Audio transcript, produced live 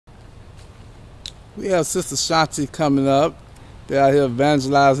We have Sister Shanti coming up. They're out here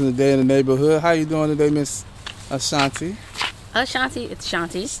evangelizing today in the neighborhood. How you doing today, Miss Shanti? Shanti, it's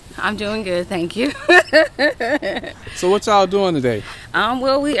Shanti. I'm doing good, thank you. So what y'all doing today?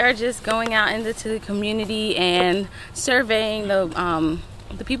 Well, we are just going out into the community and surveying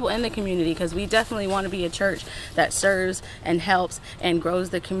the people in the community, because we definitely want to be a church that serves and helps and grows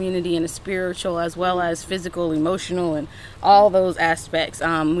the community in a spiritual as well as physical, emotional, and all those aspects.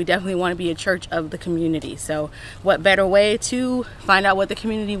 We definitely want to be a church of the community. So what better way to find out what the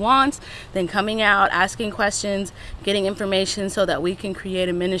community wants than coming out, asking questions, getting information so that we can create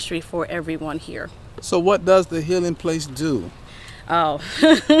a ministry for everyone here. So what does the Healing Place do? Oh,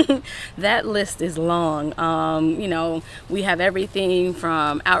 that list is long. You know, we have everything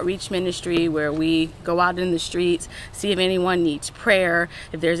from outreach ministry, where we go out in the streets, see if anyone needs prayer,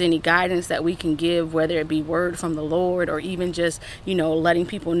 if there's any guidance that we can give, whether it be word from the Lord or even just, you know, letting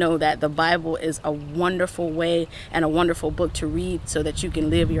people know that the Bible is a wonderful way and a wonderful book to read so that you can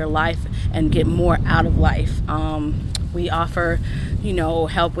live your life and get more out of life. We offer, you know,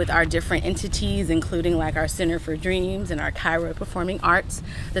 help with our different entities, including like our Center for Dreams and our Cairo Performing Arts.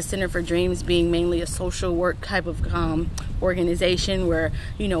 The Center for Dreams being mainly a social work type of organization where,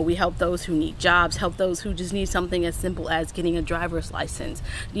 you know, we help those who need jobs, help those who just need something as simple as getting a driver's license,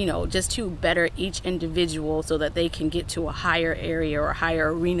 you know, just to better each individual so that they can get to a higher area or a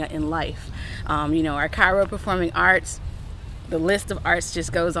higher arena in life. You know, our Cairo Performing Arts, the list of arts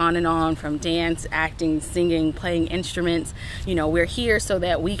just goes on, from dance, acting, singing, playing instruments. You know, we're here so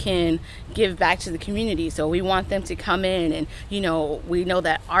that we can give back to the community. So we want them to come in and, you know, we know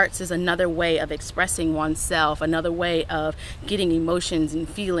that arts is another way of expressing oneself, another way of getting emotions and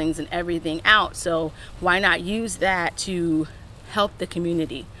feelings and everything out. So why not use that to help the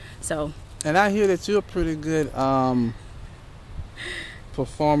community? So. And I hear that you're a pretty good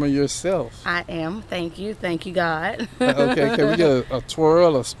performer yourself. I am. Thank you, God. Okay, can we get a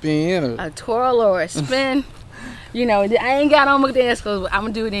twirl, a spin? A twirl or a spin? You know, I ain't got on my dance clothes, but I'm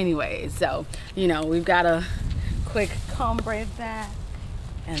gonna do it anyway. So, you know, we've got a quick comb braid back,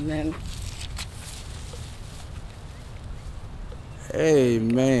 and then.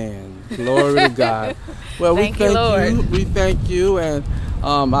 Amen. Glory to God. Well, we thank you. We thank you, and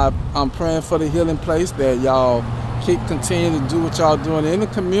I'm praying for the Healing Place that y'all keep continuing to do what y'all doing in the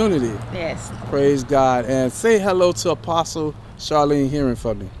community. Yes. Praise God. And say hello to Apostle Charlene Hearing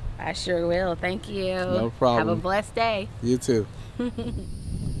for me. I sure will. Thank you. No problem. Have a blessed day. You too.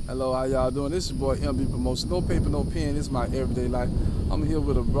 Hello, how y'all doing? This is your boy MB Promotionz. No paper, no pen. This is my everyday life. I'm here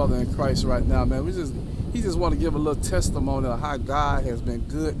with a brother in Christ right now, man. He just want to give a little testimony of how God has been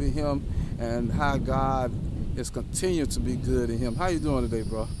good to him and how God is continuing to be good to him. How you doing today,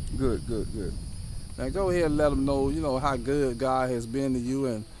 bro? Good. Now go ahead and let them know, you know, how good God has been to you,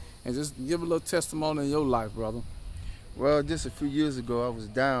 and just give a little testimony in your life, brother. Well, just a few years ago, I was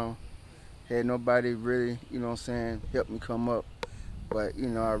down. Had nobody really, you know what I'm saying, help me come up. But, you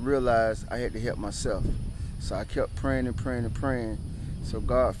know, I realized I had to help myself. So I kept praying and praying and praying. So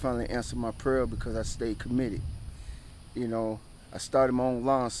God finally answered my prayer because I stayed committed. You know, I started my own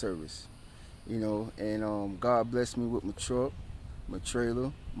lawn service, you know, and God blessed me with my truck, my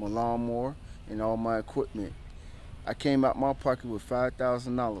trailer, my lawnmower, and all my equipment. I came out my pocket with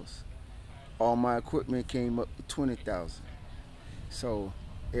 $5,000. All my equipment came up to $20,000. So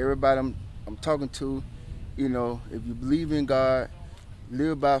everybody I'm talking to, you know, if you believe in God,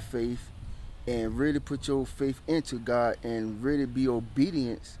 live by faith, and really put your faith into God and really be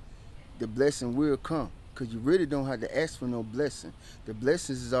obedient, the blessing will come. Because you really don't have to ask for no blessing. The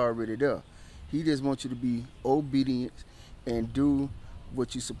blessings is already there. He just wants you to be obedient and do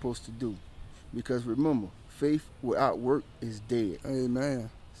what you're supposed to do. Because remember, faith without work is dead. Amen.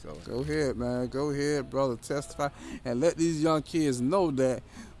 So go ahead, man. Go ahead, brother. Testify and let these young kids know that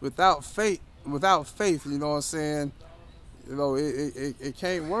without faith, you know what I'm saying, you know, it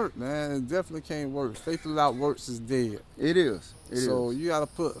can't work, man. It definitely can't work. Faith without works is dead. It is. So you got to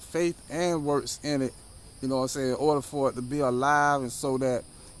put faith and works in it, you know what I'm saying, in order for it to be alive, and so that,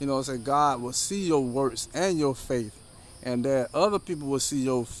 you know what I'm saying, God will see your works and your faith, and that other people will see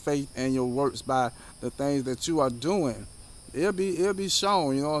your faith and your works by the things that you are doing. It'll be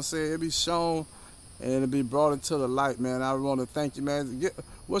shown, you know what I'm saying? It'll be shown, and it'll be brought into the light, man. I want to thank you, man.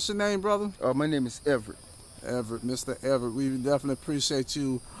 What's your name, brother? My name is Everett. Everett, Mr. Everett. We definitely appreciate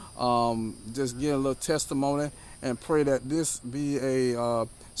you just getting a little testimony, and pray that this be a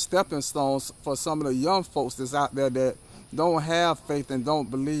stepping stone for some of the young folks that's out there that don't have faith and don't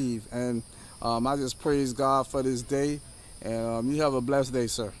believe. And I just praise God for this day, and you have a blessed day,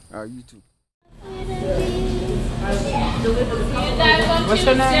 sir. You too. What's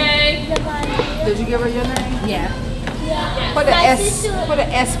your name? Did you give her your name? Yeah. Put an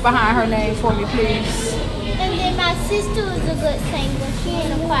S behind her name for me, please. And then my sister was a good singer. She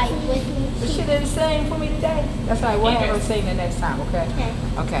ain't quite with me. But she didn't sing for me today. That's right. We'll have her sing the next time, okay? Okay.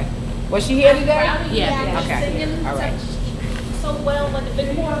 Okay. Was she here today? Yeah. Okay. All right. So well with the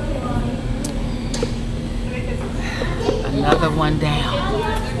big Another one down.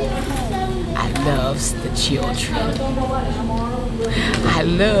 I loves the children. I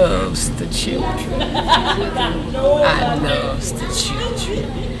loves the children. I loves the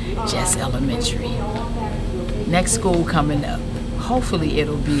children. Just elementary. Next school coming up. Hopefully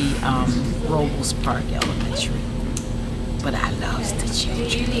it'll be Robles Park Elementary. But I loves the children.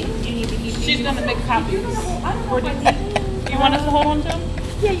 She's gonna make copies. You want us to hold on to them?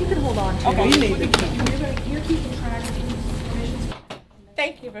 Yeah, you can hold on to Okay. it. You need to keep. You're keeping track.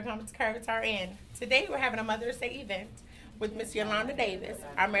 Thank you for coming to Curves Are In. Today we're having a Mother's Day event with Miss Yolanda Davis,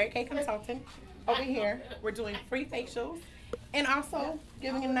 our Mary Kay consultant. Over here, we're doing free facials and also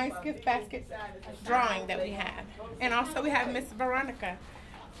giving a nice gift basket drawing that we have. And also we have Miss Veronica.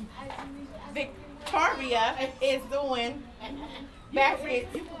 Victoria is doing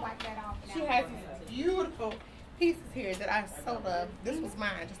baskets. She has these beautiful pieces here that I so love. This was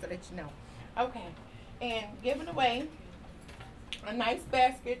mine, just to let you know. Okay, and giving away a nice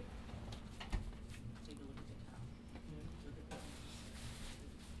basket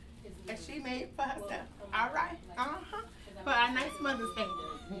that she made for herself. All right, for our nice Mother's Day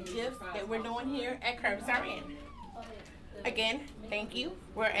gifts that we're doing here at Curves Are In. Again, thank you.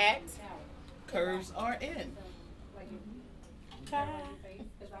 We're at Curves are in. Bye.